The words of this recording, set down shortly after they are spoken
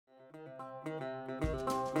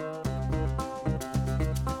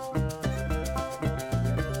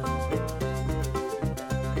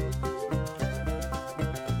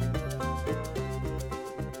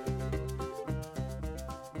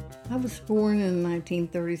was born in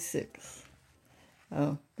 1936.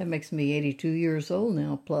 Oh, that makes me 82 years old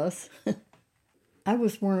now, plus. I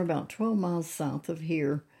was born about 12 miles south of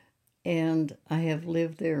here, and I have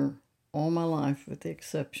lived there all my life with the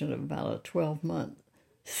exception of about a 12-month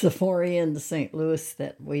safari into St. Louis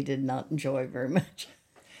that we did not enjoy very much.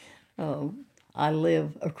 I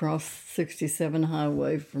live across 67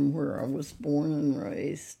 Highway from where I was born and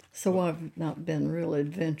raised, so I've not been real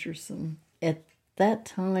adventuresome. At that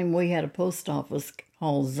time, we had a post office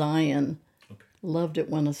called Zion. Okay. Loved it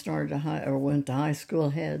when I went to high school.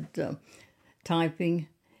 Had typing,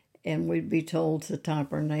 and we'd be told to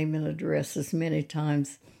type our name and address as many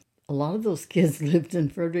times. A lot of those kids lived in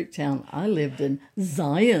Fredericktown. I lived in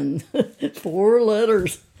Zion, 4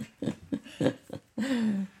 letters.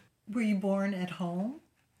 Were you born at home?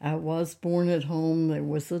 I was born at home. There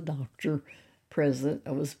was a doctor present.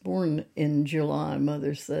 I was born in July.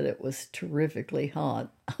 Mother said it was terrifically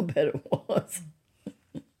hot. I'll bet it was.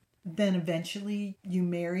 Then eventually you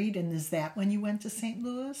married, and is that when you went to St.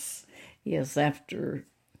 Louis? Yes, after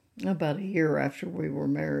about a year after we were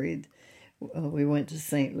married, we went to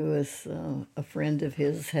St. Louis. A friend of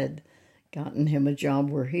his had gotten him a job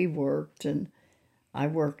where he worked, and I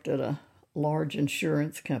worked at a large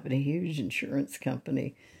insurance company, huge insurance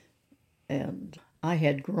company, and I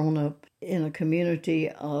had grown up in a community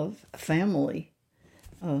of family.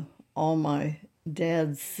 All my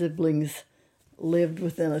dad's siblings lived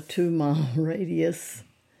within a 2-mile radius,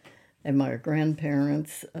 and my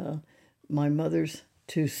grandparents, my mother's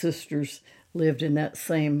 2 sisters lived in that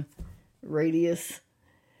same radius.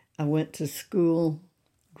 I went to school,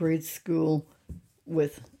 grade school,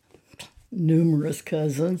 with numerous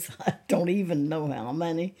cousins. I don't even know how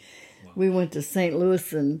many. Wow. We went to St.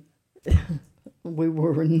 Louis and we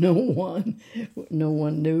were no one. No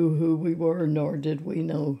one knew who we were, nor did we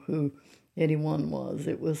know who anyone was.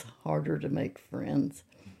 It was harder to make friends.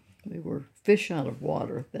 We were fish out of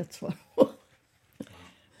water. That's what it was.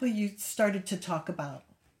 Well, you started to talk about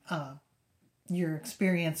your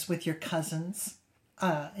experience with your cousins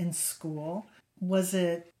in school. Was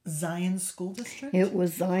it Zion School District? It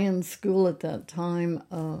was Zion School at that time.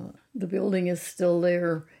 The building is still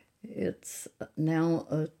there. It's now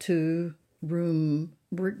a 2-room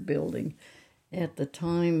brick building. At the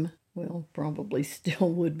time, well, probably still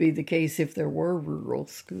would be the case if there were rural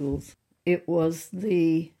schools. It was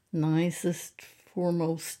the nicest,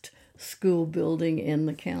 foremost school building in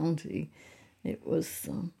the county. It was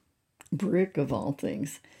brick of all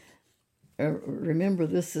things. Remember,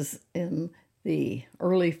 this is in the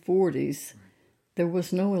early 40s. There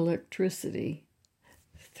was no electricity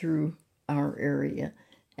through our area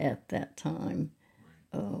at that time.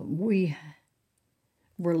 We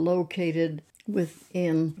were located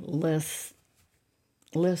within less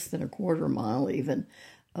than a quarter mile even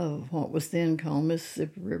of what was then called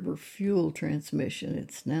Mississippi River Fuel Transmission.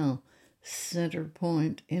 It's now Center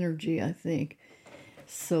Point Energy, I think.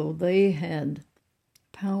 So they had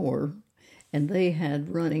power and they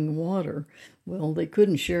had running water. Well, they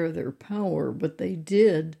couldn't share their power, but they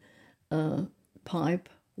did pipe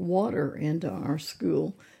water into our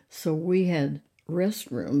school. So we had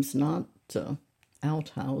restrooms, not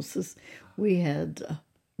outhouses. We had a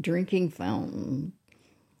drinking fountain.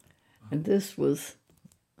 And this was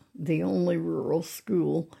the only rural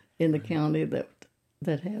school in the county that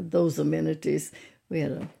had those amenities. We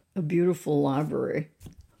had a beautiful library,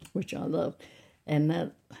 which I loved. And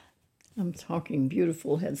that, I'm talking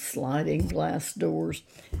beautiful, had sliding glass doors,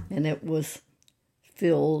 and it was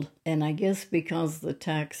filled. And I guess because the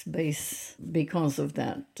tax base, because of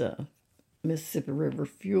that Mississippi River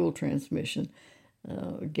Fuel Transmission,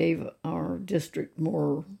 gave our district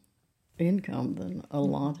more income than a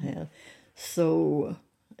lot had. So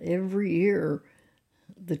every year,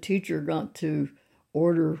 the teacher got to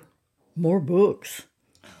order more books.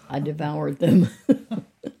 I devoured them.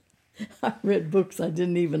 I read books I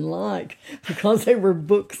didn't even like because they were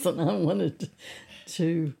books and I wanted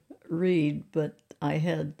to read. But I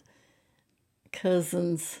had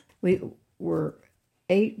cousins. We were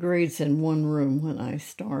 8 grades in one room when I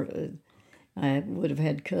started. I would have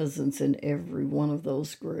had cousins in every one of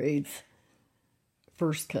those grades.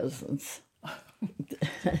 First cousins.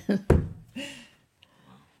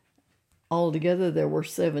 Altogether, there were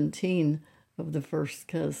 17 of the first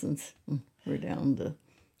cousins. We're down to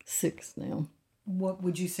 6 now. What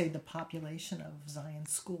would you say the population of Zion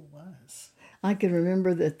School was? I can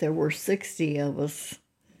remember that there were 60 of us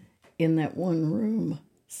in that one room.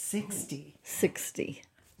 60? 60.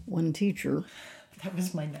 One teacher. That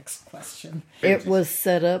was my next question. It was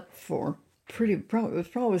set up for it was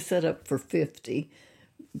probably set up for 50.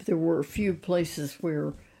 There were a few places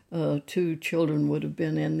where two children would have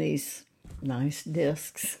been in these nice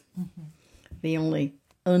desks. The only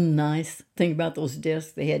unnice thing about those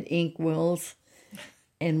desks, they had ink wells,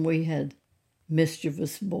 and we had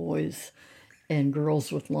mischievous boys and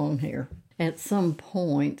girls with long hair. At some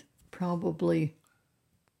point, probably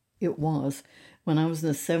it was, when I was in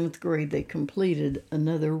the 7th grade, they completed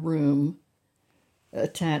another room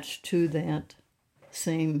attached to that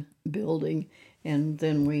same building, and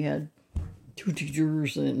then we had 2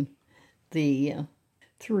 teachers, and the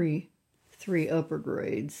three upper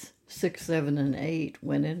grades, 6, 7, and 8,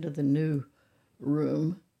 went into the new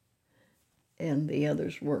room, and the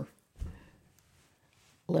others were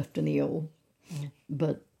left in the old.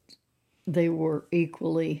 But they were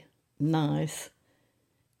equally nice,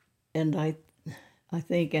 and I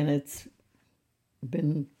think, and it's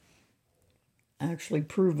been actually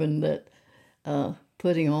proven that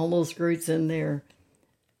putting all those grades in there,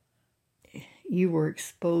 you were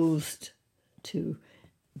exposed to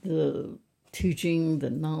the teaching, the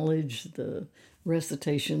knowledge, the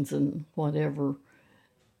recitations, and whatever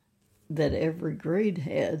that every grade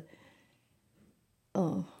had.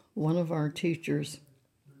 One of our teachers,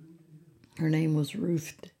 her name was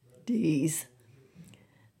Ruth Dees,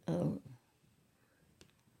 and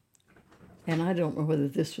I don't know whether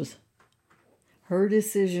this was her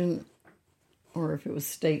decision or if it was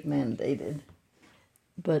state mandated,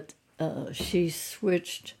 but she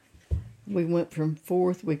switched. We went from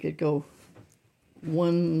 4th, we could go,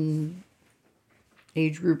 one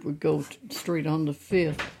age group would go straight on to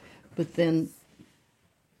 5th, but then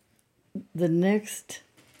the next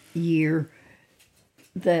year,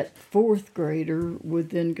 that 4th grader would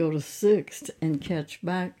then go to 6th and catch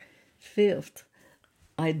back 5th.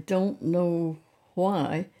 I don't know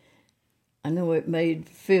why. I know it made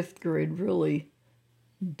 5th grade really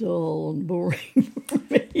dull and boring for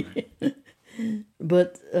me.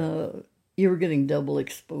 But you were getting double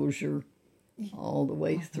exposure all the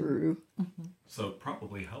way through. So it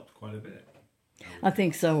probably helped quite a bit. I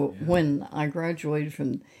think so. Yeah. When I graduated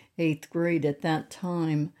from 8th grade, at that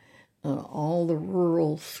time, all the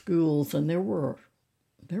rural schools, and there were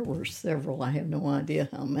several, I have no idea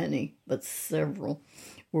how many, but several,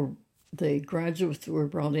 the graduates were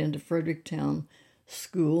brought into Fredericktown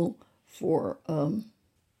School for an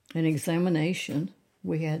examination.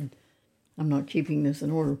 We had, I'm not keeping this in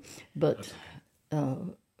order, but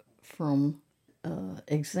from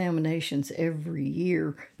examinations every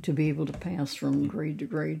year to be able to pass from grade to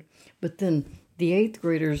grade. But then the 8th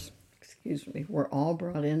graders, were all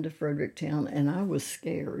brought into Fredericktown, and I was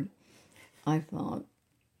scared. I thought,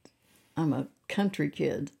 I'm a country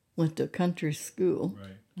kid, went to country school.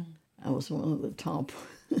 Right. I was one of the top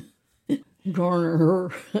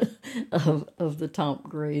garnerer of the top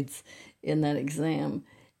grades in that exam,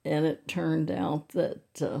 and it turned out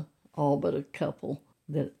that all but a couple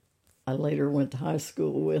that I later went to high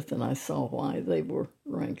school with, and I saw why they were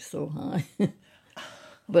ranked so high.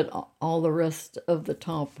 But all the rest of the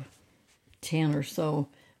top 10 or so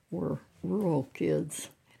were rural kids.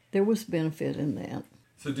 There was benefit in that.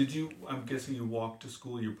 So did you, I'm guessing you walked to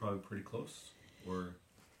school, you're probably pretty close? Or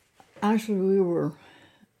actually, we were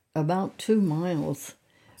about 2 miles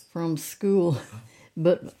from school,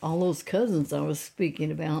 but all those cousins I was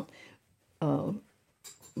speaking about,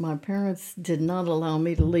 my parents did not allow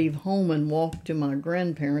me to leave home and walk to my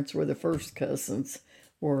grandparents where the first cousins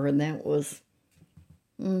were, and that was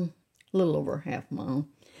a little over a half mile.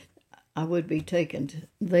 I would be taken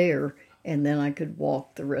there, and then I could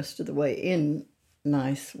walk the rest of the way in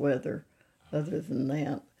nice weather. Other than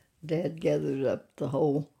that, Dad gathered up the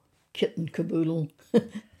whole kit and caboodle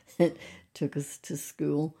and took us to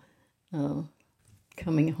school.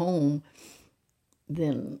 Coming home,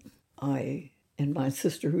 then I and my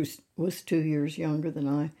sister, who was 2 years younger than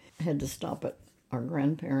I, had to stop at our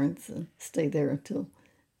grandparents' and stay there until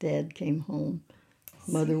Dad came home.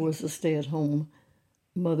 Mother was a stay-at-home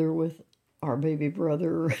mother with our baby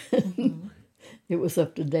brother. It was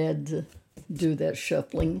up to Dad to do that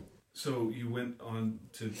shuffling. So you went on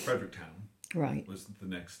to Fredericktown. Right. Was the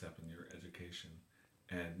next step in your education.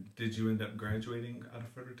 And did you end up graduating out of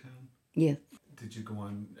Fredericktown? Yes. Did you go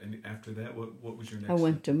on, and after that, what was your next I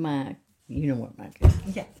went to Mac. You know what Mac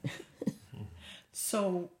is. Yeah.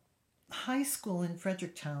 So high school in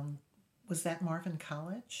Fredericktown, was that Marvin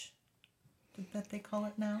College? That they call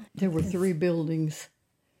it now? There were 3 buildings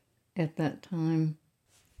at that time,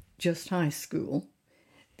 just high school.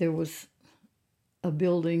 There was a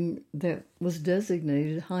building that was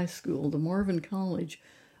designated high school. The Marvin College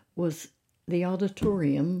was the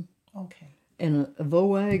auditorium. Okay. And a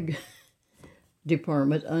VOAG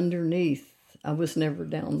department underneath. I was never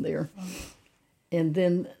down there. And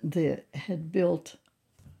then they had built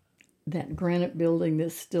that granite building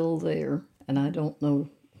that's still there, and I don't know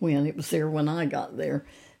when. It was there when I got there.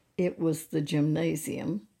 It was the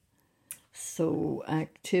gymnasium. So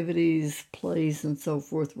activities, plays, and so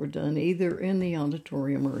forth were done either in the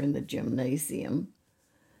auditorium or in the gymnasium.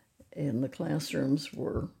 And the classrooms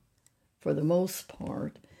were, for the most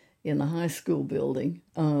part, in the high school building.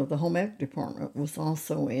 The home ec department was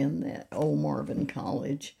also in that old Marvin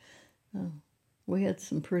College. We had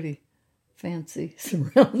some pretty fancy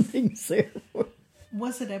surroundings there.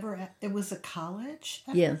 Was it ever, it was a college?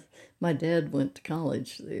 Yes, my dad went to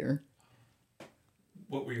college there.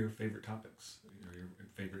 What were your favorite topics, or your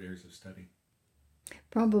favorite areas of study?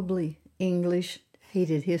 Probably English,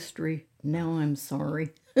 hated history. Now I'm sorry.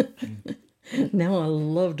 Now I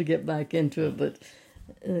love to get back into it, but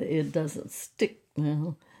it doesn't stick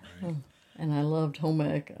now. Right. And I loved home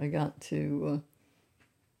ec. I got to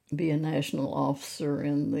be a national officer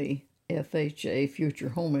in the FHA, Future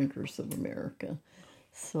Homemakers of America.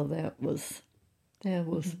 So that was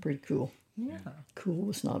pretty cool. Yeah. Cool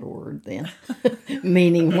was not a word then,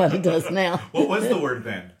 meaning what it does now. What was the word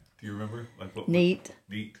then? Do you remember? Neat.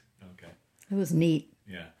 Neat. Okay. It was neat.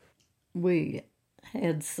 Yeah. We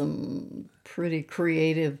had some pretty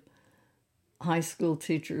creative high school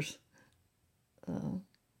teachers.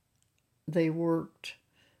 They worked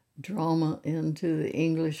drama into the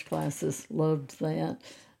English classes. Loved that.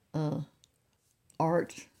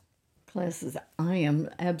 Art classes. I am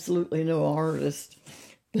absolutely no artist,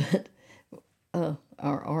 but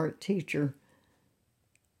our art teacher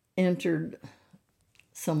entered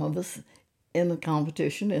some of us in the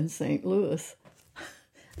competition in St. Louis.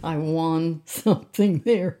 I won something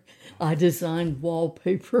there. I designed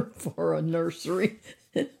wallpaper for a nursery.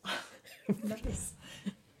 Nice.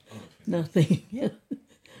 Nothing. Yeah.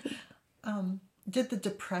 Did the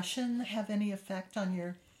Depression have any effect on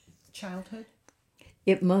your childhood?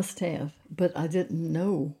 It must have, but I didn't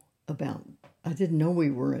know we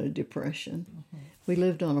were in a depression. Mm-hmm. We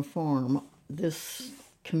lived on a farm. This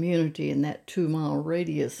community in that 2-mile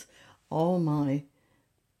radius, all my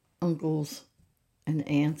uncles and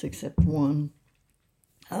aunts, except one,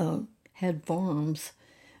 had farms.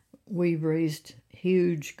 We raised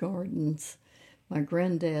huge gardens. My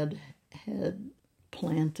granddad had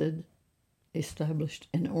established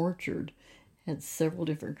an orchard, had several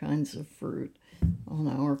different kinds of fruit. On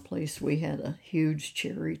our place, we had a huge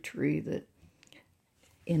cherry tree that,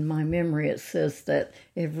 in my memory, it says that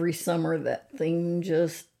every summer that thing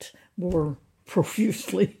just bore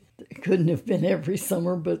profusely. It couldn't have been every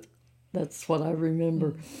summer, but that's what I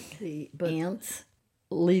remember. The aunts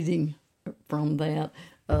leading from that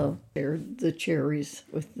shared the cherries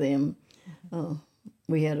with them.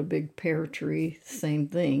 We had a big pear tree, same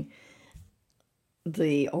thing.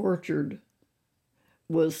 The orchard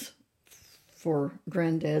was for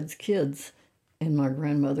Granddad's kids, and my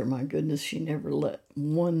grandmother, my goodness, she never let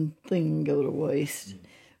one thing go to waste,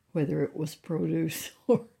 whether it was produce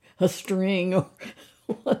or a string or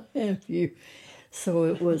what have you. So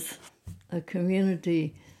it was a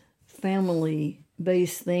community,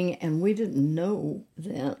 family-based thing, and we didn't know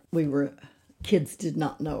that kids did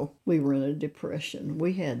not know we were in a depression.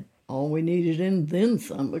 We had all we needed and then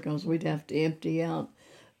some, because we'd have to empty out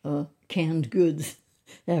canned goods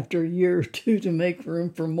after a year or two to make room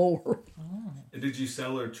for more. Did you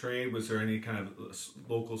sell or trade? Was there any kind of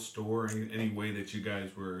local store, any way that you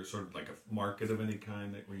guys were sort of like a market of any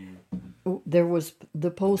kind that were you? There was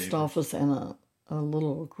the post office and a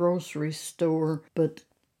little grocery store, but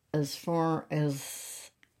as far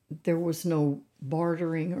as there was no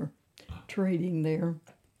bartering or trading there.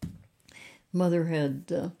 Mother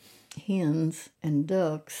had hens and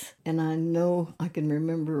ducks, and I can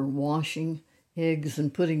remember washing eggs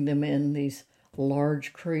and putting them in these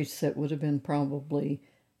large crates that would have been probably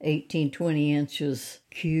 18, 20 inches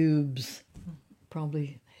cubes,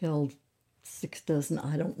 probably held 6 dozen,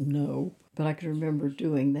 I don't know. But I can remember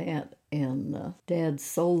doing that, and Dad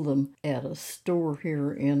sold them at a store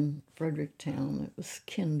here in Fredericktown. It was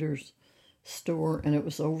Kinder's store, and it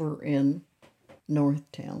was over in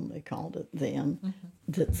Northtown, they called it then. Mm-hmm.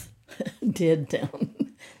 That's dead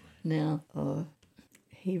town now.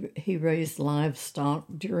 He raised livestock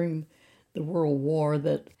during the World War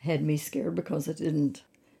that had me scared because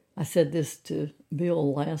I said this to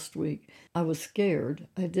Bill last week. I was scared.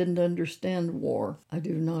 I didn't understand war. I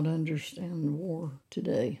do not understand war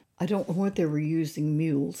today. I don't know what they were using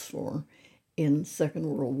mules for in Second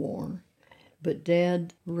World War, but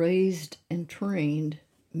Dad raised and trained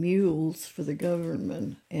mules for the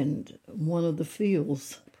government, and one of the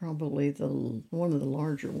fields, probably one of the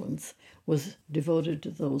larger ones, was devoted to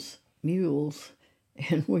those mules.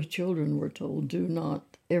 And we children were told, do not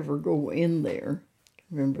ever go in there.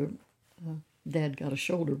 Remember, Dad got a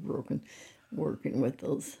shoulder broken working with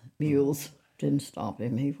those mules. Didn't stop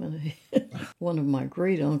him. He went. One of my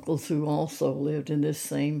great uncles, who also lived in this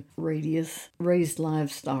same radius, raised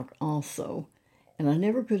livestock also. And I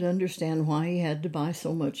never could understand why he had to buy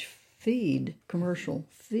so much feed, commercial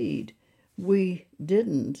feed. We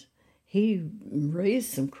didn't. He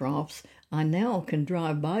raised some crops. I now can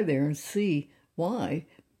drive by there and see why.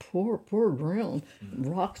 Poor ground.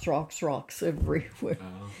 Rocks everywhere.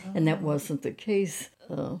 And that wasn't the case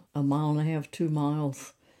a mile and a half, 2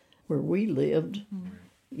 miles where we lived.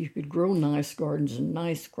 You could grow nice gardens and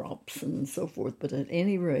nice crops and so forth. But at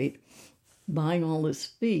any rate, buying all this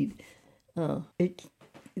feed,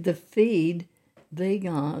 the feed they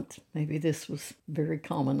got, maybe this was very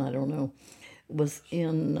common, I don't know, was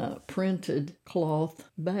in printed cloth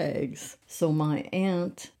bags. So my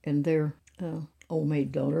aunt and their old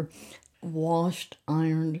maid daughter washed,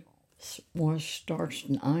 starched,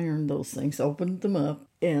 and ironed those things, opened them up,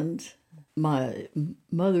 and my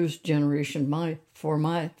mother's generation, for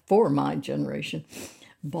my generation,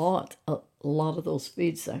 bought a lot of those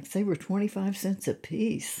feed sacks. They were 25 cents a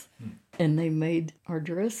piece, and they made our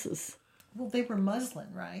dresses. Well, they were muslin,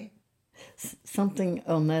 right? Something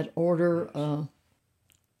on that order,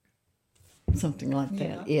 something like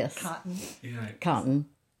that, yes. Cotton. Yeah. Cotton.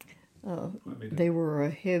 They were a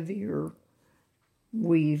heavier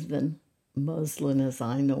weave than muslin, as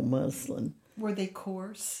I know muslin. Were they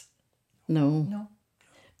coarse? No,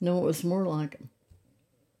 it was more like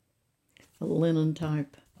a linen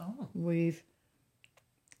type weave.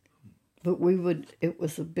 But it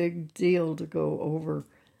was a big deal to go over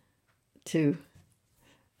to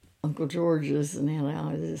Uncle George's and Aunt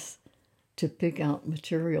Alice's to pick out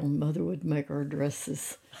material. Mother would make our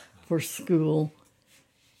dresses for school.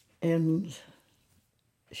 And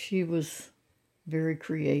she was very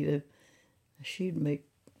creative. She'd make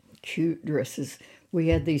cute dresses. We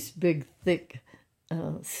had these big, thick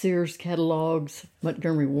Sears catalogs,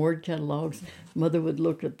 Montgomery Ward catalogs. Mother would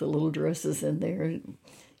look at the little dresses in there.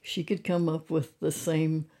 She could come up with the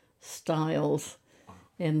same styles.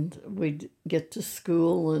 And we'd get to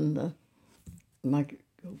school, and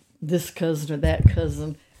this cousin or that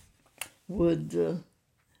cousin would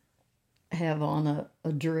have on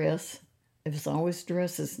a dress. It was always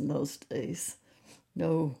dresses in those days.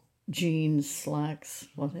 No jeans, slacks,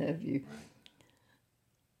 what have you.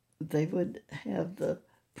 They would have the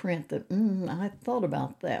print that, I thought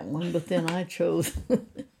about that one, but then I chose.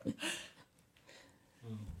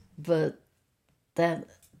 But that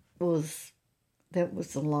was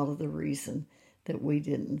a lot of the reason that we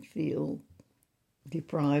didn't feel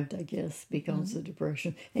deprived, I guess, because of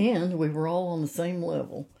depression. And we were all on the same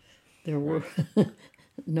level. There were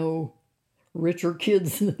no richer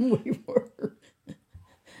kids than we were.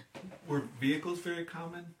 Were vehicles very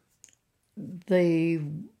common? They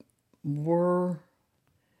were.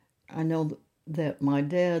 I know that my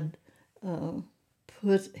dad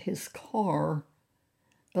put his car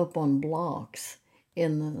up on blocks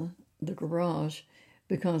in the garage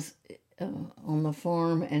because on the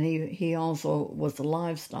farm, and he also was a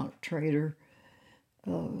livestock trader.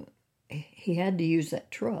 He had to use that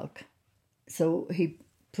truck. So he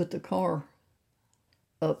put the car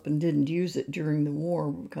up and didn't use it during the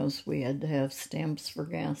war because we had to have stamps for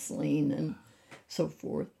gasoline and so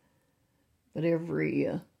forth. But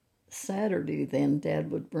every Saturday then,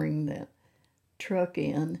 Dad would bring that truck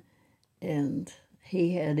in, and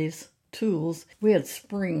he had his tools. We had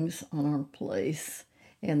springs on our place,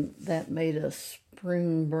 and that made a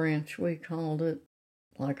spring branch, we called it,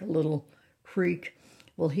 like a little creek.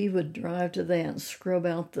 Well, he would drive to that and scrub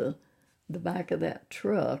out the back of that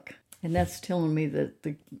truck, and that's telling me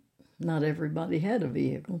that not everybody had a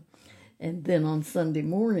vehicle. And then on Sunday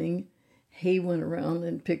morning, he went around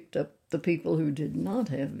and picked up the people who did not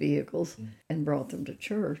have vehicles and brought them to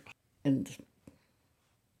church. And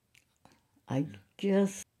I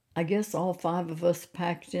guess all 5 of us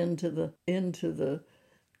packed into the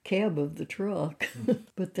cab of the truck,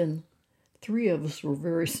 but then 3 of us were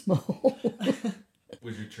very small.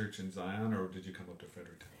 Was your church in Zion, or did you come up to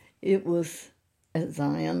Fredericktown? It was at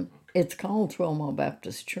Zion. Okay. It's called 12 Mile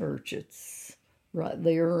Baptist Church. It's right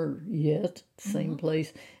there yet, same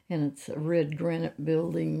place, and it's a red granite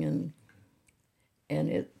building, and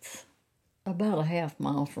it's about a half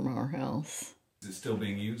mile from our house. Is it still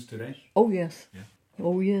being used today? Oh, yes. Yeah.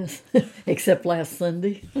 Oh, yes. Except last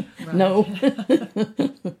Sunday. Right. No.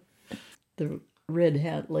 The Red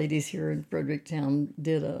Hat ladies here in Fredericktown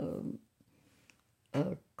did a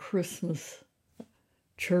Christmas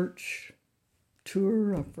church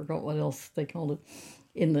tour. I forgot what else they called it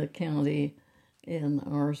in the county, and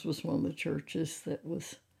ours was one of the churches that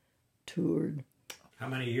was toured. How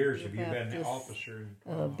many years have you been an officer?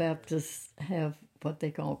 Baptists have what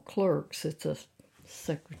they call clerks. It's a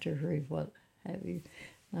secretary, what have you.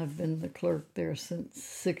 I've been the clerk there since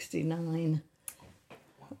 '69.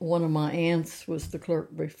 One of my aunts was the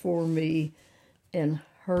clerk before me, and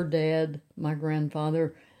her dad, my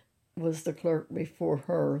grandfather, was the clerk before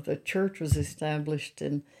her. The church was established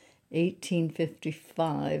in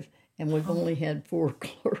 1855, and we've only had 4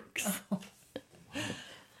 clerks.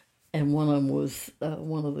 And one of them was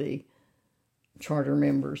one of the charter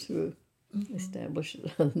members who established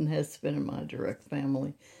it, and has been in my direct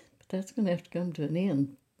family. But that's going to have to come to an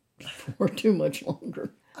end for too much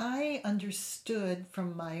longer. I understood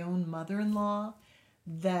from my own mother-in-law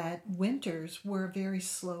that winters were a very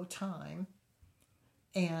slow time,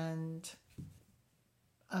 and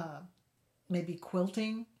maybe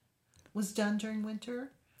quilting was done during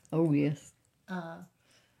winter. Oh, yes.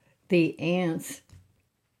 The aunts,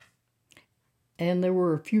 and there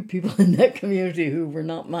were a few people in that community who were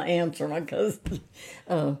not my aunts or my cousins,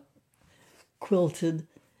 quilted.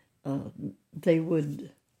 They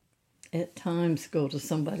would at times go to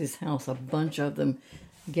somebody's house, a bunch of them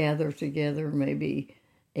gather together, maybe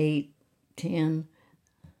 8, 10,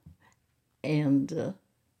 and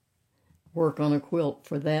work on a quilt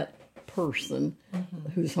for that person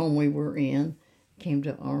whose home we were in, came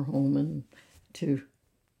to our home and to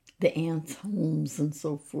the aunts' homes and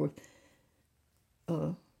so forth.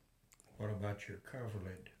 What about your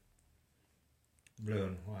coverlid? Blue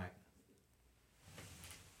and white.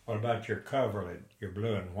 What about your coverlid? Your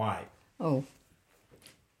blue and white. Oh,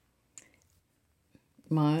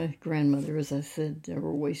 my grandmother, as I said,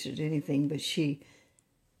 never wasted anything, but she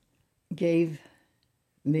gave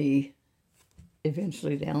me,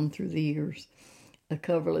 eventually down through the years, a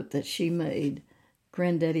coverlet that she made.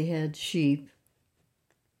 Granddaddy had sheep.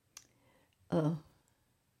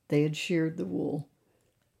 They had sheared the wool.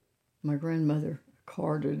 My grandmother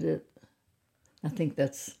carded it. I think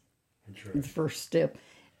that's right. The first step.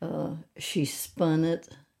 She spun it.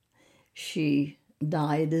 She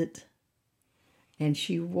dyed it, and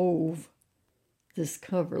she wove this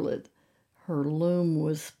coverlet. Her loom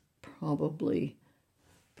was probably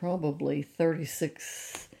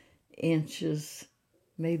 36 inches,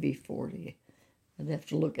 maybe 40. I'd have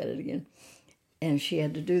to look at it again. And she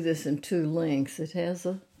had to do this in 2 lengths. It has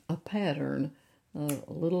a pattern, a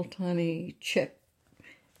little tiny check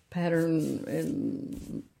pattern,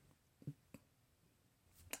 and,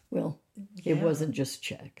 well, it wasn't just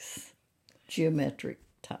checks. Geometric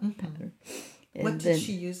type pattern. And what did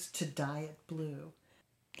she use to dye it blue?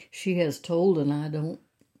 She has told, and I don't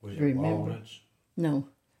Was it remember. walnuts? No,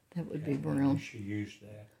 that would be brown. She used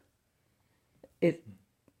that. It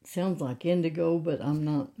sounds like indigo, but I'm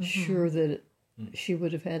not sure that she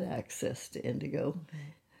would have had access to indigo.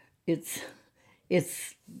 It's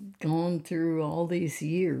gone through all these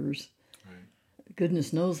years. Right.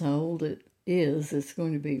 Goodness knows how old it is. It's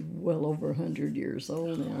going to be well over 100 years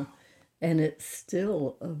old now. And it's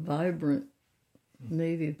still a vibrant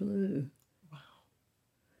navy blue. Wow.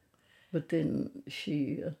 But then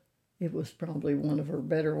it was probably one of her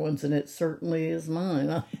better ones, and it certainly is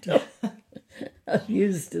mine. I've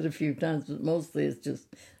used it a few times, but mostly it's just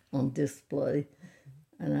on display.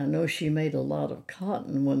 And I know she made a lot of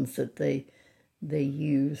cotton ones that they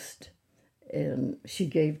used, and she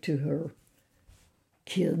gave to her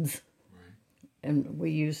kids. Right. And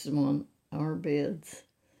we used them on our beds.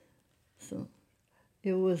 So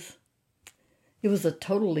it was a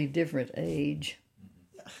totally different age.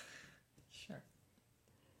 Sure.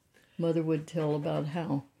 Mother would tell about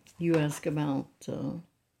how you ask about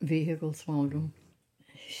vehicles a while ago.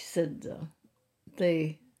 She said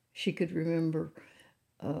she could remember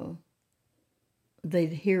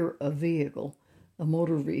they'd hear a vehicle, a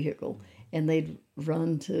motor vehicle, and they'd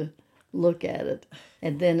run to look at it.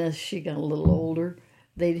 And then as she got a little older,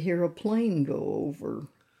 they'd hear a plane go over.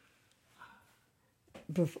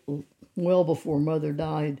 Well before Mother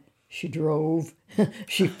died, she drove.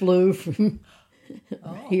 She flew from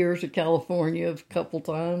here to California a couple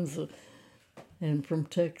times, and from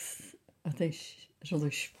Texas. I don't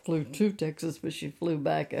think she flew to Texas, but she flew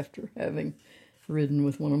back after having ridden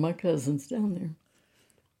with one of my cousins down there.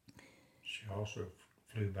 She also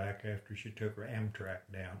flew back after she took her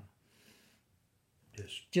Amtrak down.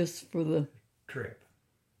 Just for the trip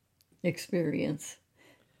experience.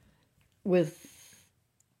 With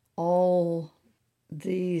all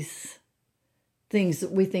these things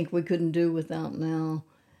that we think we couldn't do without now,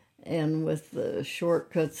 and with the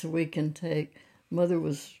shortcuts we can take, Mother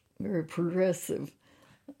was very progressive,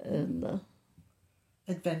 and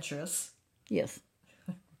Adventurous. yes.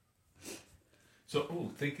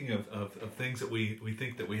 So, thinking of things that we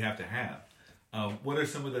think that we have to have, what are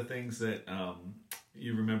some of the things that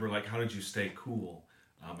you remember? Like, how did you stay cool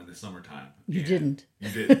in the summertime? You didn't. You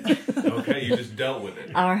didn't. Okay, you just dealt with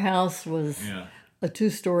it. Our house was a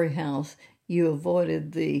 2-story house. You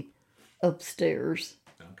avoided the upstairs,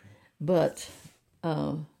 Okay. but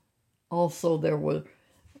also there was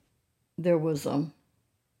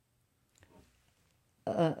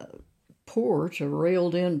a porch, a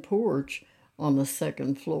railed-in porch on the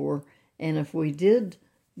second floor, and if we did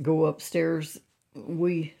go upstairs,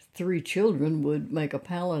 we 3 children would make a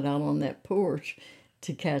pallet out on that porch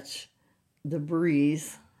to catch the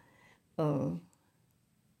breeze.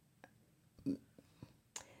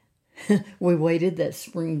 We waited that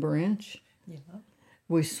spring branch. Yeah.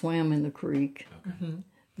 We swam in the creek,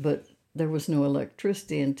 but there was no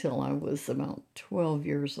electricity until I was about 12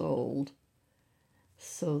 years old.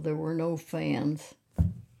 So there were no fans.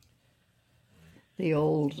 The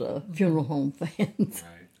old funeral home fans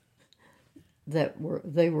Right.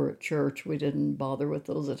 they were at church. We didn't bother with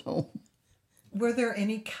those at home. Were there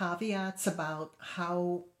any caveats about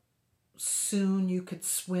how soon you could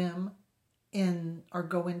swim in or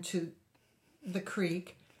go into the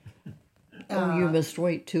creek? You must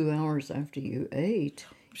wait 2 hours after you ate.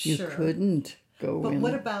 You Sure. couldn't go But in.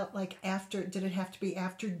 what about like after? Did it have to be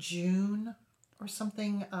after June or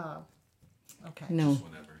something? Okay. No. Just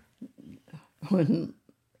whenever.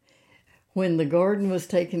 When the garden was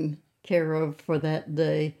taken care of for that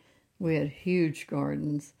day, we had huge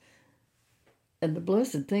gardens. And the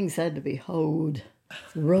blessed things had to be hoed,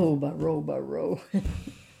 row by row by row.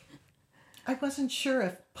 I wasn't sure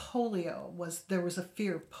if there was a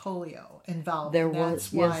fear of polio involved. There and was,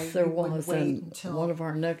 that's why yes, there you would was. wait And until one of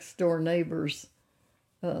our next door neighbors'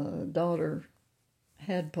 daughter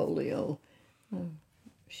had polio.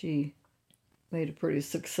 She made a pretty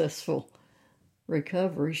successful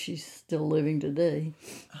recovery. She's still living today.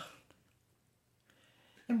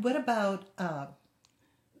 And what about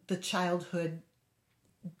the childhood,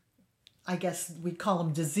 I guess we call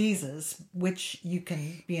them diseases, which you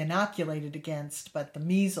can be inoculated against, but the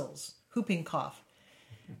measles, whooping cough.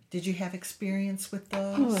 Did you have experience with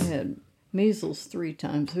those? Oh, I had measles 3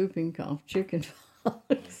 times, whooping cough, chicken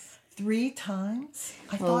pox. 3 times?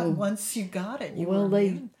 I thought once you got it, you Well, were they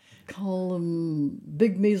immune. call them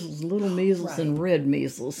big measles, little measles, and red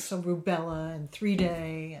measles. So rubella and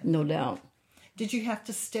 3-day. And No doubt. did you have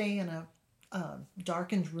to stay in a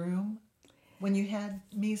darkened room when you had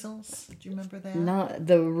measles? Do you remember that? Not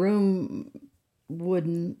the rooms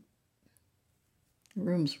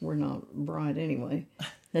were not bright anyway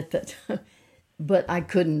at that time. But I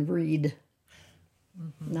couldn't read.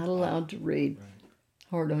 Not allowed to read.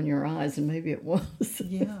 Hard on your eyes, and maybe it was.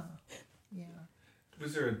 Yeah. Yeah.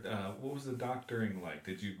 Was there what was the doctoring like?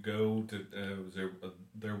 Did you go to? Was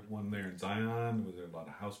there one there in Zion? Was there a lot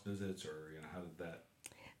of house visits, or how did that?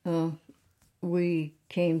 We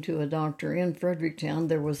came to a doctor in Fredericktown.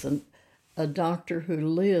 There was a doctor who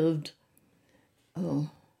lived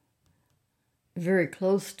very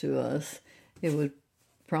close to us. It would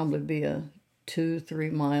probably be a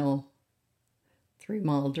 2-3 mile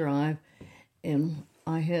drive, and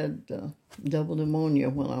I had double pneumonia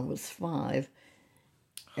when I was 5,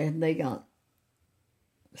 and they got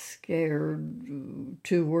scared,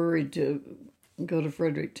 too worried to go to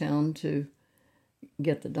Fredericktown to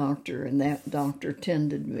get the doctor, and that doctor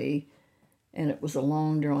tended me, and it was a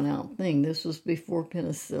long drawn out thing. This was before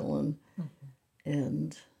penicillin,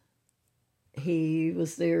 and he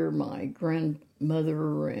was there. My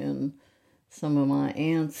grandmother and some of my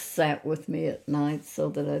aunts sat with me at night so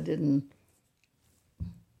that I didn't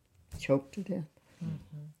choke to death.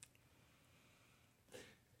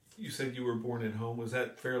 You said you were born at home. Was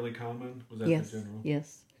that fairly common? Was that Yes, the general?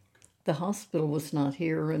 yes. The hospital was not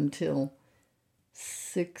here until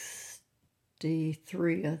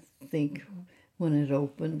 1963, I think, when it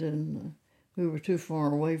opened, and we were too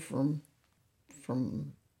far away from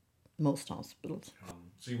most hospitals.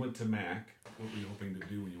 So you went to Mac. What were you hoping to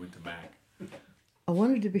do when you went to Mac? I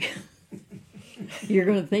wanted to be. You're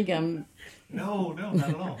going to think I'm. No, not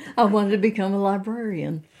at all. I wanted to become a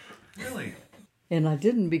librarian, Really? and I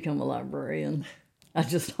didn't become a librarian. I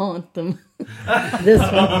just haunt them. This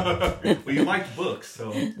one. Well, you liked books,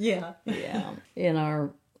 so. Yeah. Yeah. In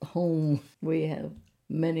our home, we have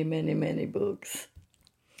many, many, many books.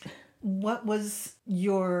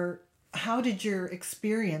 How did your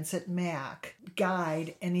experience at MAC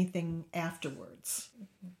guide anything afterwards?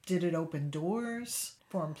 Did it open doors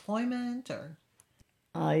for employment or?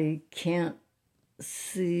 I can't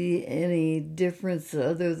see any difference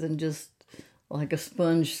other than just like a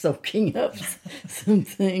sponge soaking up some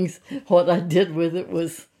things. What I did with it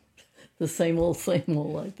was the same old,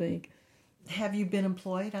 I think. Have you been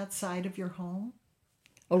employed outside of your home?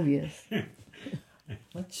 Oh, yes.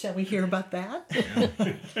 Shall we hear about that?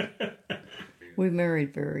 We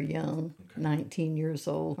married very young, 19 years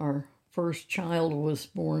old. Our first child was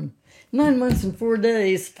born 9 months and 4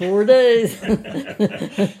 days, 4 days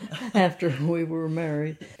after we were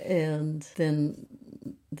married. And then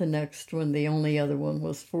the next one, the only other one,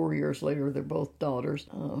 was 4 years later. They're both daughters.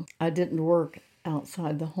 I didn't work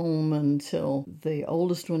outside the home until the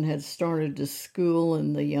oldest one had started to school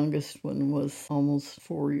and the youngest one was almost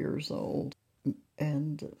 4 years old.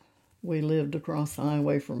 And we lived across the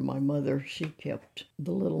highway from my mother. She kept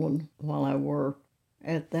the little one while I worked.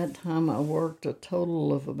 At that time, I worked a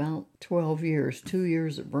total of about 12 years, 2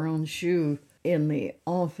 years at Brown Shoe in the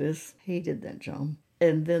office. Hated that job.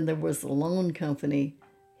 And then there was a loan company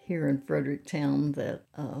here in Fredericktown that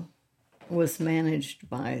was managed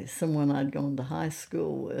by someone I'd gone to high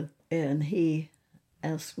school with. And he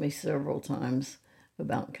asked me several times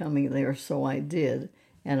about coming there, so I did.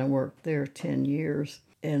 And I worked there 10 years.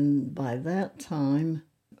 And by that time,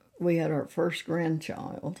 we had our first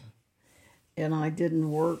grandchild. And I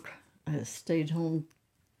didn't work. I stayed home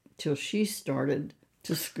till she started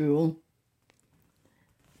to school,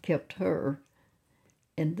 kept her.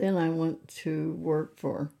 And then I went to work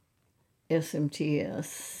for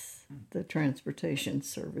SMTS, the transportation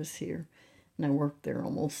service here. And I worked there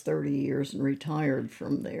almost 30 years and retired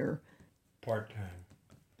from there. Part-time.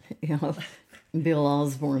 Yeah. Bill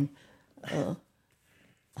Osborne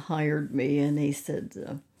hired me, and he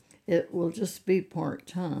said, it will just be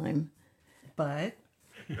part-time. But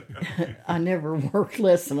I never worked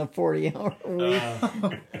less than a 40-hour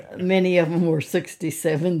week. Many of them were 60,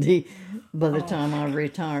 70 by the time I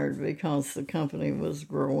retired because the company was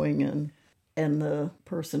growing and the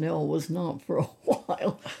personnel was not for a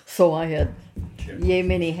while. So I had yay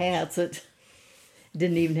many hats that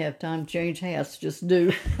didn't even have time to change hats, just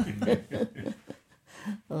do.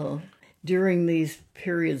 During these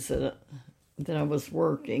periods that I was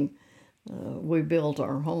working, we built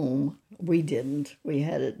our home. We didn't. We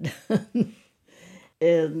had it done.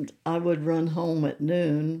 And I would run home at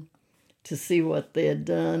noon to see what they had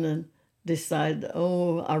done and decide,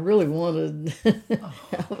 I really wanted...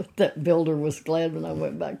 That builder was glad when I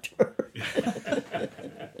went back to her.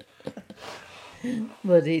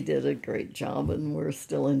 But he did a great job, and we're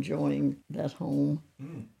still enjoying that home.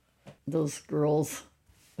 Those girls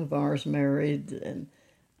of ours married, and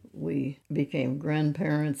we became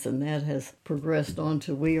grandparents, and that has progressed on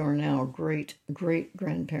to we are now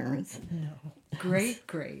great-grandparents. no, great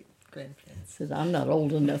grandparents. Said, I'm not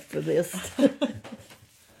old enough for this.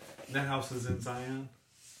 That house is in Zion?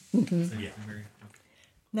 Mm-hmm. Yeah.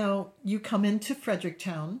 Now, you come into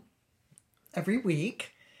Fredericktown every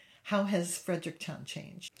week. How has Fredericktown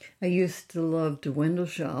changed? I used to love to window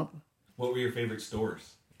shop. What were your favorite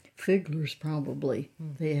stores? Figlers, probably.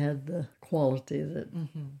 They had the quality that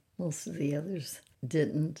most of the others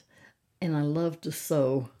didn't. And I loved to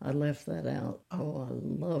sew. I left that out. I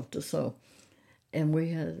loved to sew. And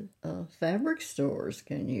we had fabric stores,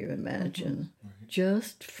 can you imagine? Right.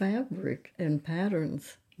 Just fabric and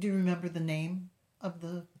patterns. Do you remember the name of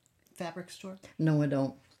the fabric store? No, I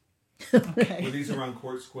don't. Okay. Were these around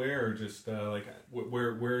Court Square or just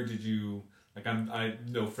where did you... I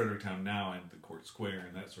know Fredericktown now and the Court Square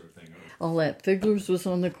and that sort of thing. All that. Figlers was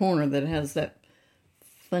on the corner that has that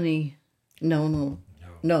funny... No.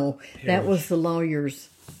 That was the lawyer's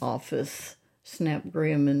office, Snap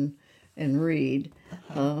Graham and Reed.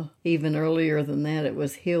 Even earlier than that, it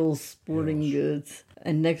was Hill's Sporting Goods.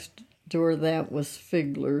 And next door that was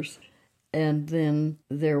Figlers. And then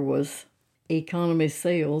there was Economy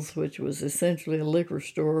Sales, which was essentially a liquor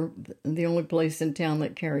store, the only place in town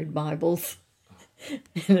that carried Bibles.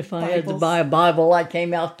 And if I had to buy a Bible, I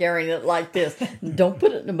came out carrying it like this. Don't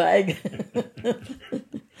put it in a bag.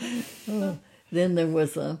 Then there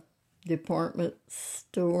was a department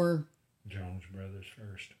store. Jones Brothers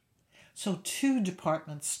first. So 2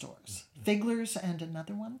 department stores. Figlers and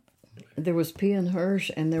another one? There was P. and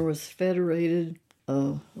Hirsch, and there was Federated.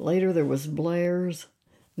 Later there was Blair's.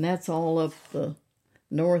 And that's all up the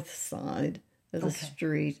north side of the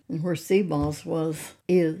street. And where Seaboss was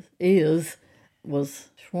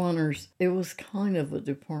Schwanner's. It was kind of a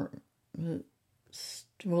department.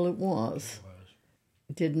 Well, it was.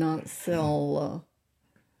 It did not sell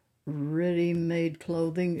ready-made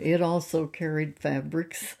clothing. It also carried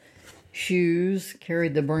fabrics, shoes,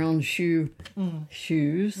 carried the Brown Shoe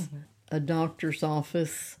shoes, a doctor's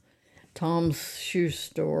office, Tom's shoe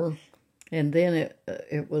store, and then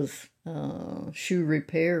it was shoe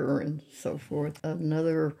repair and so forth.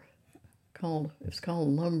 Another it's called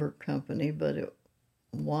Lumber Company, but it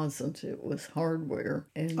wasn't. It was hardware.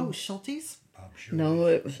 And Schulte's? no,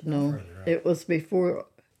 it was before.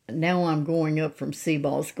 Now I'm going up from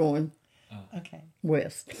Seaballs going Okay.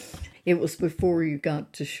 west. It was before you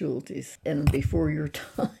got to Schulte's and before your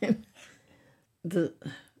time.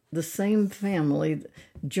 The same family,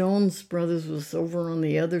 Jones Brothers, was over on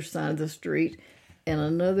the other side of the street, and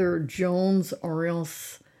another Jones, or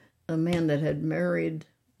else a man that had married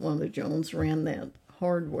one of the Jones, ran that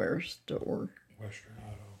hardware store. Western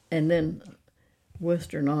Auto. And then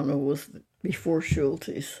Western Auto was before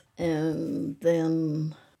Schulte's. And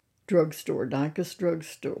then drugstore, Dykus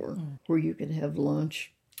Drugstore, where you could have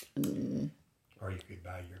lunch. Or you could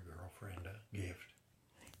buy your girlfriend a gift.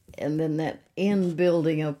 And then that inn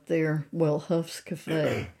building up there, well, Huff's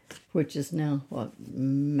Cafe, which is now,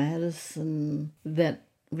 Madison, that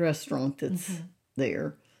restaurant that's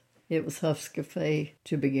there. It was Huff's Cafe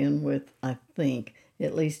to begin with, I think,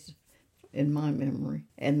 at least in my memory.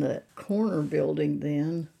 And the corner building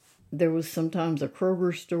then, there was sometimes a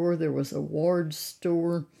Kroger store, there was a Ward's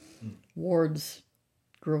store, Ward's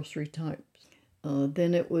grocery type.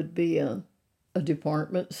 Then it would be a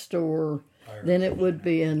department store. Then it would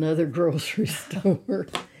be another grocery store.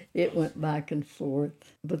 It went back and forth.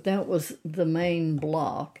 But that was the main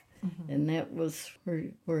block. And that was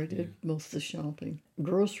where I did most of the shopping.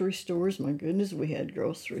 Grocery stores, my goodness, we had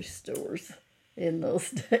grocery stores in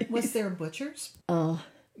those days. Was there butchers?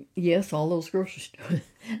 Yes, all those grocery stores.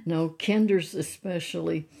 No, Kinder's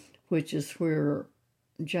especially, which is where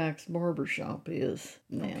Jack's barber shop is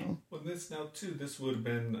now. Okay. Well, this would have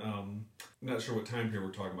been, I'm not sure what time period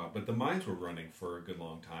we're talking about, but the mines were running for a good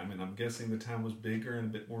long time, and I'm guessing the town was bigger and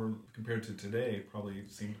a bit more, compared to today, probably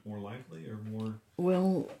seemed more lively or more...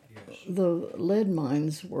 Well, the lead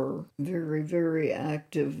mines were very, very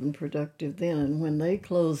active and productive then, and when they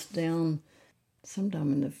closed down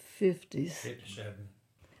sometime in the 50s, 57.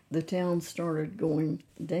 the town started going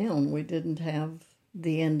down. We didn't have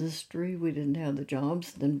the industry, we didn't have the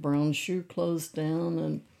jobs. Then Brown Shoe closed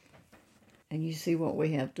down, and you see what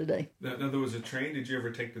we have today. Now, there was a train. Did you ever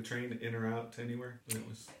take the train in or out to anywhere? When it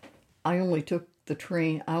was... I only took the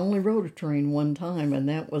train. I only rode a train one time, and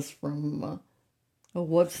that was from,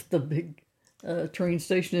 what's the big train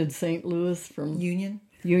station in St. Louis? From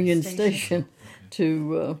Union Station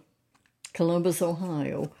to Columbus,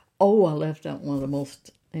 Ohio. Oh, I left out one of the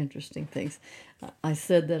most interesting things. I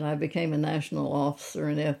said that I became a national officer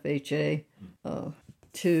in FHA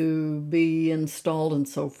to be installed and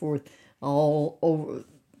so forth all over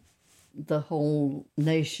the whole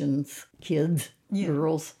nation's kids,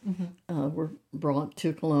 girls, were brought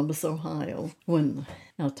to Columbus, Ohio.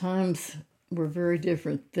 Now times were very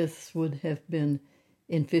different. This would have been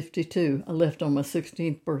in 52. I left on my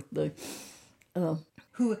 16th birthday.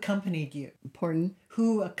 Who accompanied you? Pardon?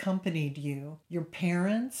 Who accompanied you? Your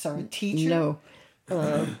parents or a teacher?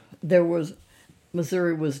 No.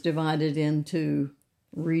 Missouri was divided into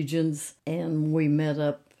regions, and we met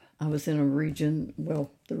up. I was in a region,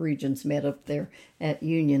 the regions met up there at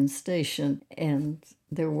Union Station, and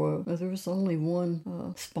there was only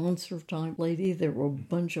one sponsor type lady. There were a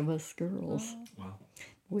bunch of us girls. Wow.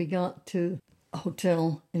 We got to a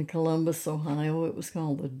hotel in Columbus, Ohio. It was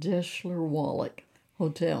called the Deschler Wallach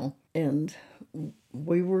Hotel, and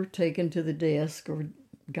we were taken to the desk or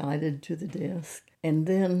guided to the desk, and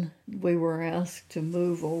then we were asked to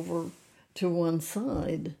move over to one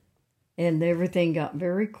side, and everything got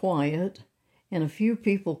very quiet, and a few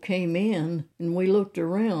people came in, and we looked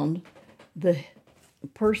around. The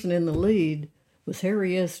person in the lead was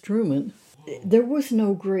Harry S. Truman. There was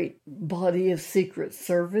no great body of Secret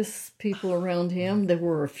Service people around him. There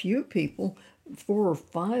were a few people, 4 or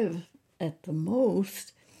 5 at the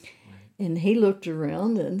most. And he looked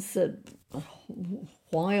around and said,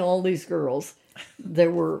 why all these girls?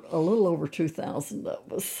 There were a little over 2,000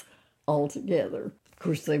 of us all together. Of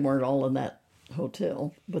course, they weren't all in that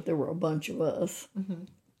hotel, but there were a bunch of us. Mm-hmm.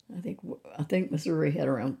 I think Missouri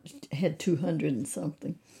had 200 and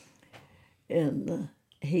something. And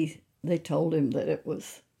they told him that it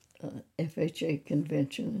was FHA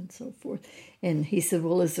convention and so forth. And he said,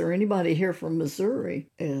 well, is there anybody here from Missouri?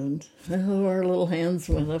 And our little hands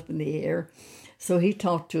went up in the air. So he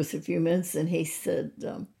talked to us a few minutes, and he said,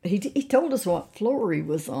 he told us what floor he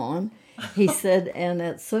was on. He said, and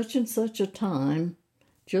at such and such a time,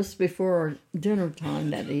 just before our dinner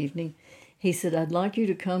time that evening, he said, I'd like you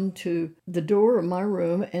to come to the door of my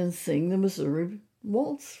room and sing the Missouri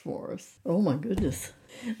Waltz for us. Oh, my goodness.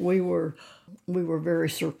 we were very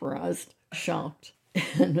surprised, shocked.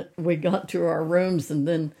 And we got to our rooms, and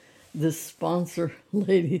then this sponsor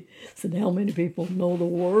lady said, "How many people know the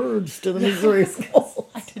words to the Missouri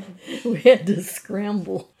Waltz?" We had to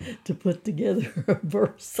scramble to put together a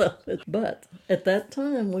verse of it. But at that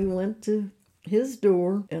time, we went to his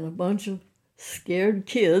door, and a bunch of scared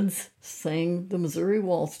kids sang the Missouri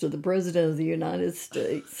Waltz to the President of the United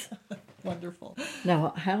States. Wonderful.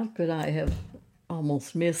 Now, how could I have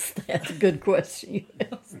almost missed that? Good question you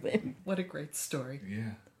asked me. What a great story.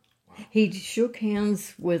 Yeah. He shook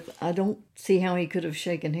hands with, I don't see how he could have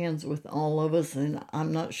shaken hands with all of us, and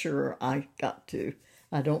I'm not sure I got to.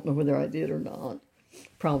 I don't know whether I did or not.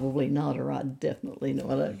 Probably not, or I definitely know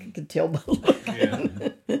it. I could tell by looking.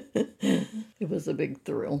 Yeah. It was a big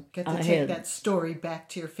thrill. Get to take that story back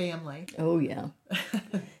to your family. Oh, yeah.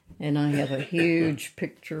 And I have a huge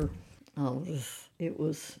picture of this. It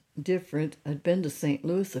was different. I'd been to St.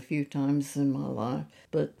 Louis a few times in my life,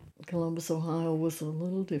 but Columbus, Ohio was a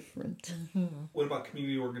little different. Mm-hmm. What about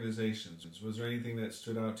community organizations? Was there anything that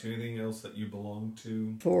stood out to you? Anything else that you belonged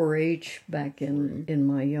to? 4-H back in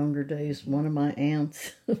my younger days. One of my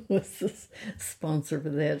aunts was the sponsor for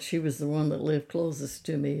that. She was the one that lived closest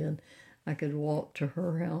to me, and I could walk to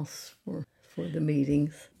her house for the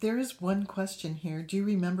meetings. There is one question here. Do you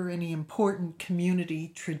remember any important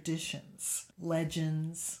community traditions,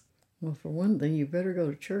 legends? Well, for one thing, you better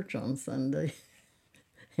go to church on Sunday.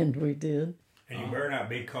 And we did. And you better not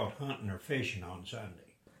be caught hunting or fishing on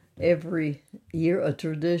Sunday. Every year, a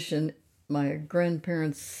tradition. My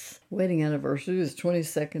grandparents' wedding anniversary was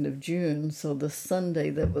 22nd of June, so the Sunday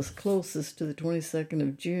that was closest to the 22nd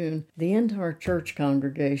of June, the entire church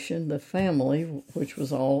congregation, the family, which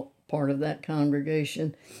was all part of that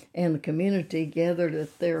congregation, and the community gathered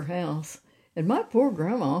at their house. And my poor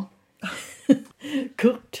grandma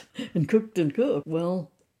cooked and cooked and cooked. Well,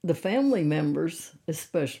 the family members,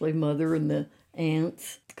 especially mother and the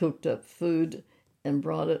aunts, cooked up food and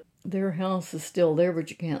brought it. Their house is still there, but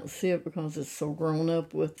you can't see it because it's so grown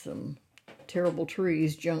up with some terrible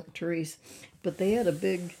trees, junk trees. But they had a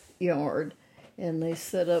big yard, and they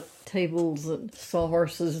set up tables and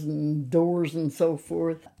sawhorses and doors and so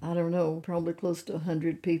forth. I don't know, probably close to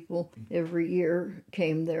 100 people every year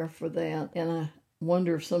came there for that. And I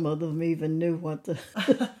wonder if some of them even knew what the...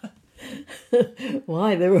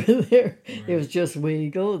 why they were there. Right. It was just when you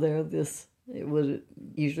go there, it would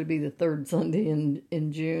usually be the third Sunday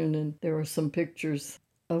in June, and there were some pictures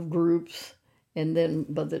of groups. And then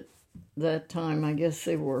by that time, I guess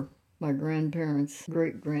they were my grandparents'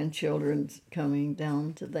 great-grandchildren coming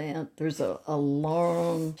down to that. There's a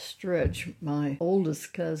long stretch. My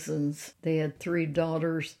oldest cousins, they had 3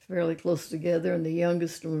 daughters fairly close together, and the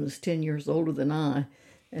youngest one was 10 years older than I.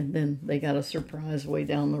 And then they got a surprise way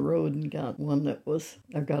down the road and got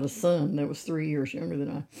I got a son that was 3 years younger than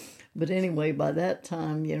I. But anyway, by that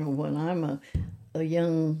time, when I'm a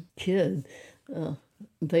young kid,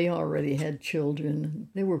 they already had children.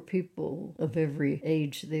 There were people of every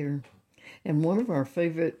age there. And one of our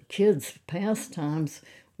favorite kids' pastimes,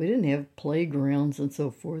 we didn't have playgrounds and so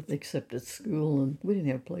forth except at school, and we didn't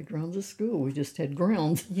have playgrounds at school. We just had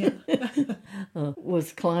grounds. Yeah.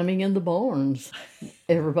 Was climbing in the barns.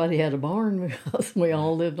 Everybody had a barn because we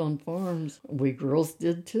all lived on farms. We girls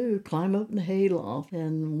did too, climb up in the hayloft,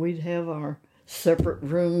 and we'd have our separate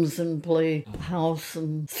rooms and play house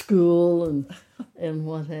and school and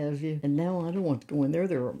what have you. And now I don't want to go in there.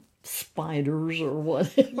 There are spiders or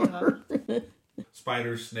whatever. Yeah.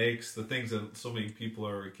 Spiders, snakes, the things that so many people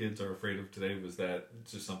or kids are afraid of today. Was that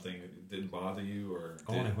just something that didn't bother you? Or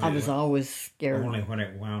I was always scared. Only when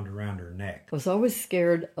it wound around her neck. I was always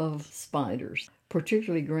scared of spiders,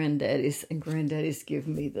 particularly granddaddies, and granddaddies give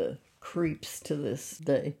me the creeps to this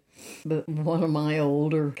day. But one of my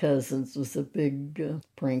older cousins was a big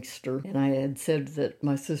prankster, and I had said that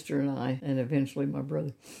my sister and I, and eventually my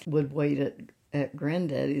brother, would wait at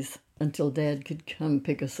granddaddy's until Dad could come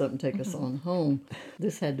pick us up and take us on home.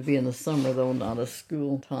 This had to be in the summer, though, not a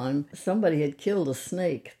school time. Somebody had killed a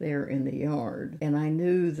snake there in the yard, and I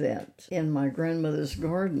knew that in my grandmother's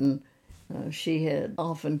garden, she had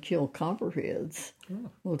often killed copperheads. Oh.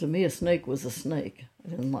 Well, to me, a snake was a snake. I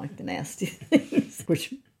didn't like the nasty things,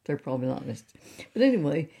 which they're probably not nasty. But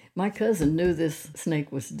anyway, my cousin knew this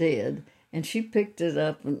snake was dead, and she picked it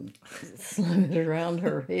up and slung it around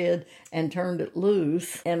her head and turned it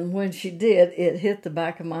loose. And when she did, it hit the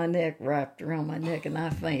back of my neck, wrapped around my neck, and I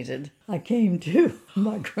fainted. I came to.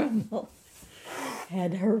 My grandma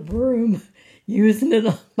had her broom using it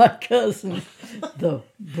on my cousin, the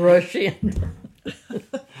brush end.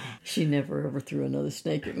 She never ever threw another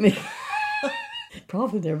snake at me.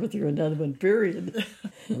 Probably never threw another one, period.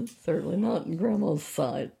 Certainly not in Grandma's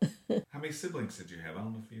side. How many siblings did you have? I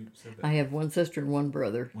don't know if you said that. I have one sister and one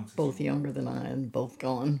brother, both younger than I and both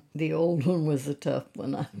gone. The old one was a tough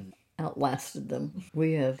one. I outlasted them.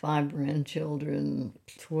 We have 5 grandchildren,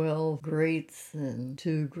 12 greats, and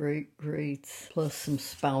 2 great-greats, plus some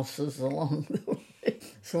spouses along the way.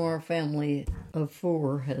 So our family of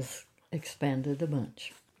 4 has expanded a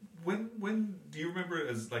bunch. When do you remember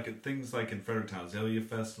as like at things like in Fredericktown, Azalea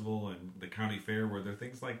Festival and the county fair, were there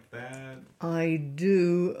things like that? I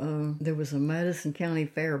do. There was a Madison County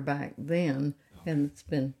Fair back then, and it's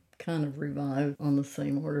been kind of revived on the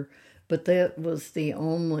same order. But that was the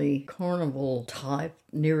only carnival type,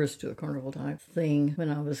 nearest to a carnival type thing when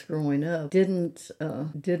I was growing up. Didn't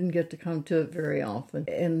get to come to it very often.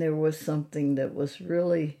 And there was something that was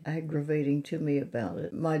really aggravating to me about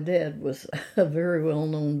it. My dad was a very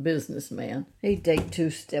well-known businessman. He'd take 2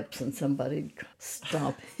 steps and somebody'd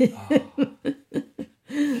stop him.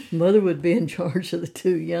 Mother would be in charge of the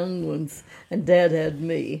 2 young ones, and Dad had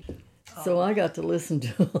me. So I got to listen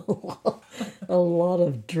to a lot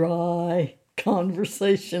of dry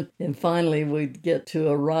conversation. And finally we'd get to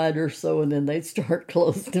a ride or so, and then they'd start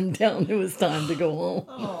closing him down. It was time to go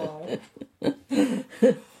home.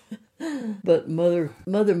 But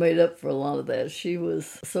Mother made up for a lot of that. She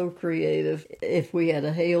was so creative. If we had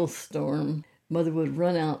a hailstorm, Mother would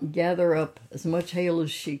run out and gather up as much hail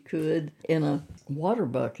as she could in a water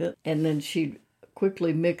bucket, and then she'd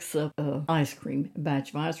quickly mix up a batch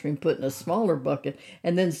of ice cream, put in a smaller bucket,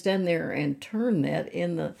 and then stand there and turn that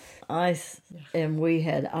in the ice. And we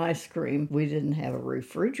had ice cream. We didn't have a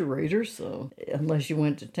refrigerator, so unless you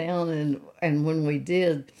went to town, and when we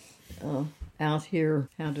did, out here,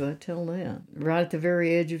 how do I tell that? Right at the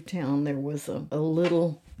very edge of town, there was a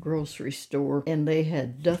little grocery store, and they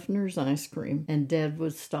had Duffner's ice cream, and Dad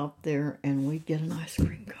would stop there, and we'd get an ice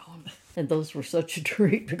cream cone. And those were such a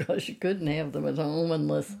treat because you couldn't have them at home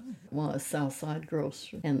unless a Southside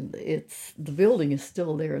grocery. And the building is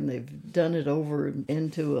still there, and they've done it over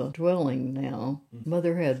into a dwelling now.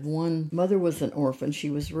 Mother was an orphan. She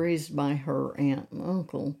was raised by her aunt and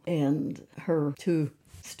uncle, and her 2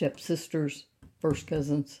 stepsisters, first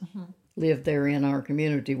cousins, lived there in our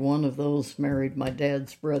community. One of those married my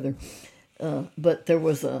dad's brother. But there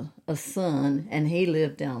was a son, and he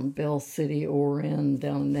lived down Bell City, Oren,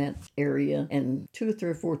 down in that area. And 2 or 3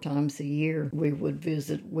 or 4 times a year we would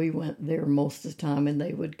visit. We went there most of the time, and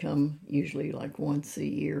they would come usually like once a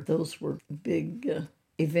year. Those were big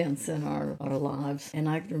events in our lives. And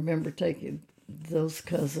I remember taking those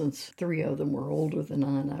cousins, 3 of them were older than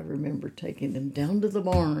I, and I remember taking them down to the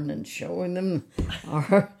barn and showing them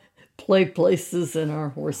our play places and our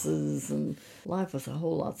horses, and life was a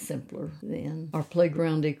whole lot simpler then. Our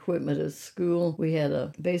playground equipment at school, we had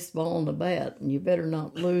a baseball and a bat, and you better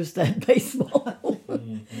not lose that baseball.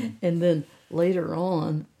 And then later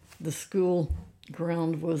on, the school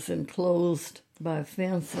ground was enclosed by a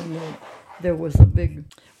fence, and there was a big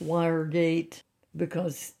wire gate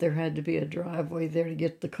because there had to be a driveway there to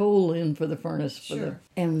get the coal in for the furnace.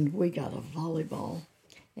 And we got a volleyball,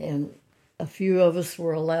 and a few of us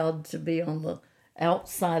were allowed to be on the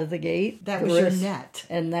outside of the gate. That was your net.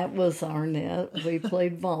 And that was our net. We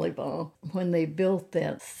played volleyball. When they built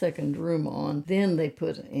that second room on, then they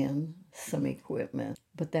put in some equipment.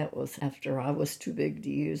 But that was after I was too big to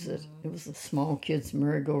use it. It was a small kids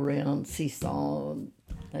merry-go-round, seesaw, and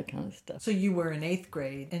that kind of stuff. So you were in 8th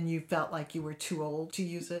grade, and you felt like you were too old to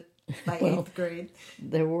use it by 8th grade?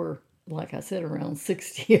 There were, like I said, around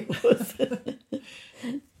 60 of us.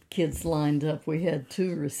 Kids lined up. We had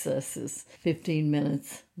 2 recesses, 15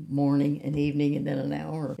 minutes morning and evening, and then an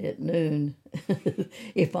hour at noon.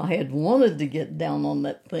 If I had wanted to get down on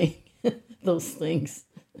that thing, those things,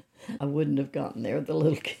 I wouldn't have gotten there. The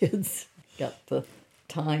little kids got the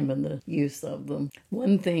time and the use of them.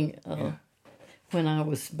 One thing, when I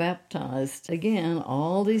was baptized, again,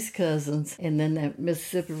 all these cousins, and then that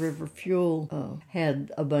Mississippi River Fuel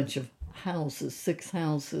had a bunch of houses, 6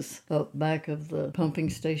 houses up back of the pumping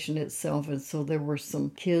station itself, and so there were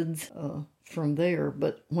some kids from there.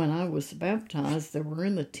 But when I was baptized, there were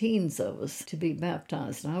in the teens of us to be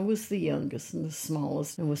baptized. I was the youngest and the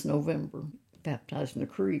smallest, and was November, baptized in a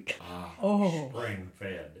creek. Spring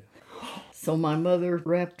fed. So my mother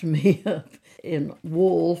wrapped me up in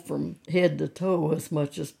wool from head to toe as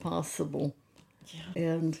much as possible.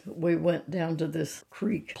 And we went down to this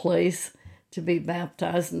creek place to be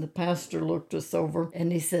baptized, and the pastor looked us over,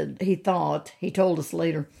 and he said he told us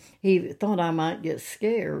later, he thought I might get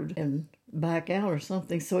scared and back out or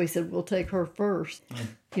something. So he said, we'll take her first.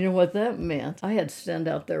 You know what that meant? I had to stand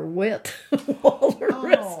out there wet while the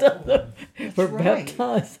rest of them were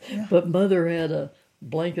baptized. Yeah. But Mother had a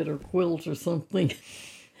blanket or quilt or something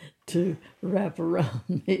to wrap around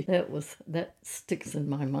me. That sticks in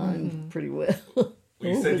my mind pretty well. Well,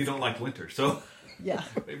 you said you don't like winter, so yeah,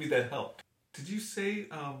 maybe that helped. Did you say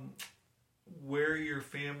where your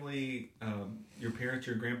family, your parents,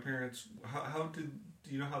 your grandparents, do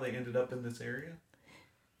you know how they ended up in this area?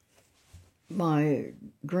 My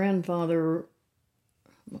grandfather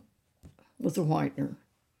was a Whitener.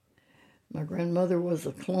 My grandmother was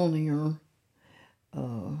a Cloninger.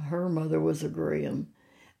 Her mother was a Graham.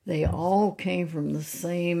 They all came from the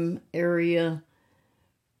same area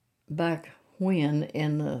back when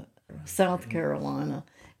in the South Carolina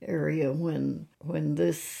area when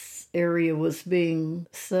this area was being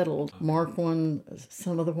settled.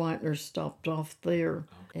 Some of the Whiteners stopped off there.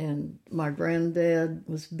 And my granddad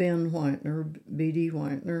was Ben Whitener, B.D.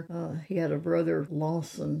 Whitener. He had a brother,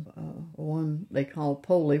 Lawson, one they call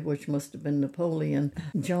Polly, which must have been Napoleon.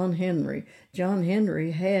 John Henry. John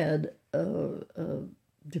Henry had a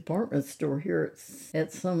department store here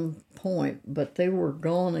at some point, but they were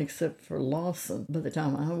gone except for Lawson by the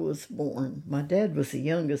time I was born. My dad was the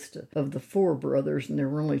youngest of the four brothers, and there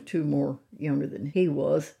were only two more younger than he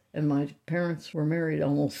was, and my parents were married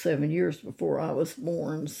almost 7 years before I was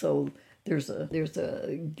born, so there's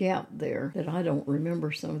a gap there that I don't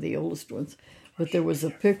remember some of the oldest ones. But there was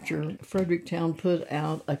a picture, Fredericktown put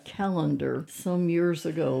out a calendar some years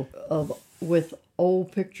ago with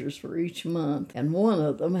old pictures for each month, and one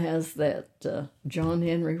of them has that John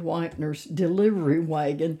Henry Whitener's delivery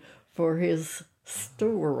wagon for his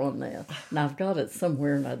store on that. And I've got it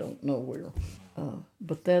somewhere, and I don't know where.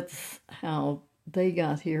 But that's how they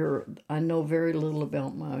got here. I know very little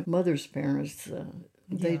about my mother's parents.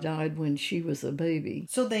 They died when she was a baby.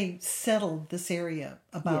 So they settled this area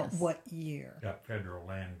about Yes. what year? Got federal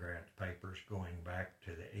land grant papers going back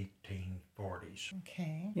to the 1840s.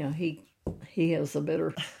 Okay. Yeah, he has a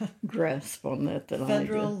better grasp on that than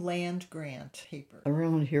Federal I do. land grant paper.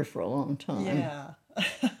 Around here for a long time. Yeah.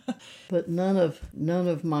 But none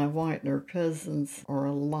of my Whitener cousins are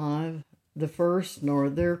alive. The first nor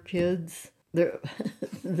their kids. There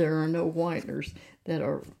are no Whiteners that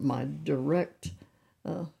are my direct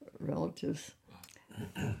relatives.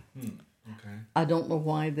 Okay. I don't know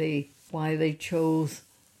why they chose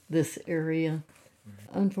this area.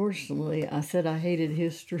 Unfortunately, I said I hated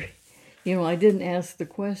history. You know, I didn't ask the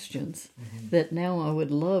questions that now I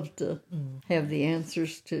would love to have the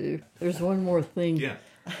answers to. There's one more thing. Yeah.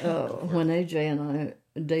 When AJ and I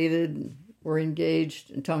dated, were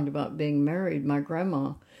engaged, and talked about being married, my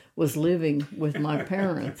grandma was living with my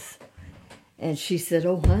parents. And she said,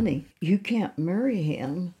 "Oh, honey, you can't marry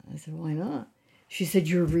him." I said, "Why not?" She said,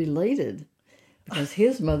 "You're related." Because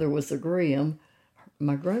his mother was a Graham,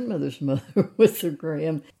 my grandmother's mother was a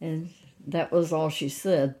Graham, and that was all she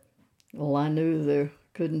said. Well, I knew there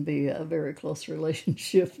couldn't be a very close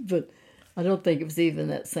relationship, but I don't think it was even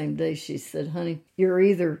that same day. She said, "Honey, you're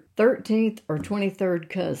either 13th or 23rd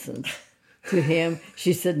cousins to him."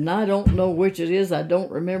 She said, "And I don't know which it is. I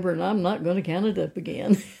don't remember, and I'm not going to count it up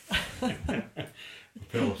again."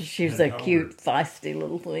 She was a cute, feisty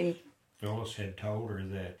little thing. Phyllis had told her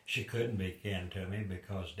that she couldn't be kin to me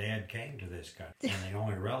because Dad came to this country, and the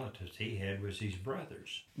only relatives he had was his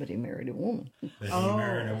brothers. But he married a woman. But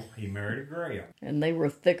he married a Graham. And they were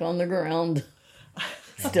thick on the ground.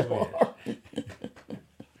 Still are.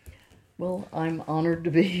 Well, I'm honored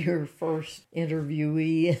to be your first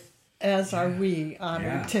interviewee. As are we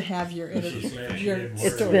honored to have your interview.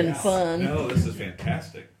 It's been fun. No, this is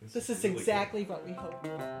fantastic. This is exactly what we hoped.